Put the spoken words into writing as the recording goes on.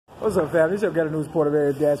What's up, family? It's your Ghetto News Porter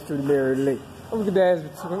MARY-L33, the MARY-L33. I'm looking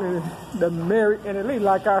at the MARY-L33,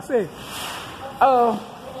 like I said. I'm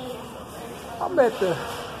at the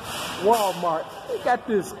Walmart. They got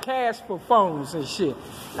this cash for phones and shit.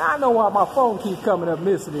 Now I know why my phone keeps coming up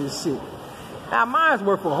missing and shit. Now mine's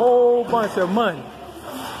worth a whole bunch of money.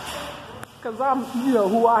 Cause I'm,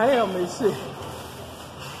 who I am and shit.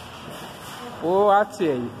 Boy, I tell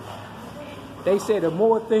you. They say the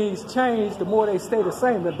more things change, the more they stay the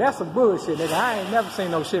same. But that's some bullshit, nigga. I ain't never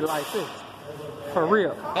seen no shit like this. For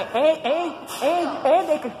real. And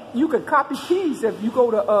you can copy keys if you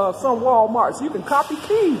go to some Walmart. So you can copy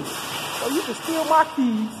keys. So you can steal my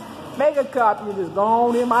keys, make a copy, and just go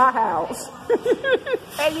on in my house.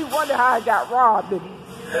 And you wonder how I got robbed, nigga.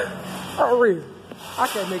 For real. I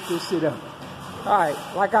can't make this shit up. Alright,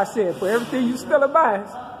 like I said, for everything you still in mine,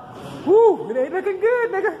 woo, it ain't looking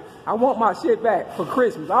good, nigga. I want my shit back for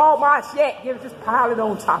Christmas. All my shit, just pile it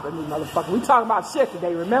on top of me, motherfucker. We talking about shit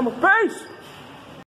today, remember? Peace!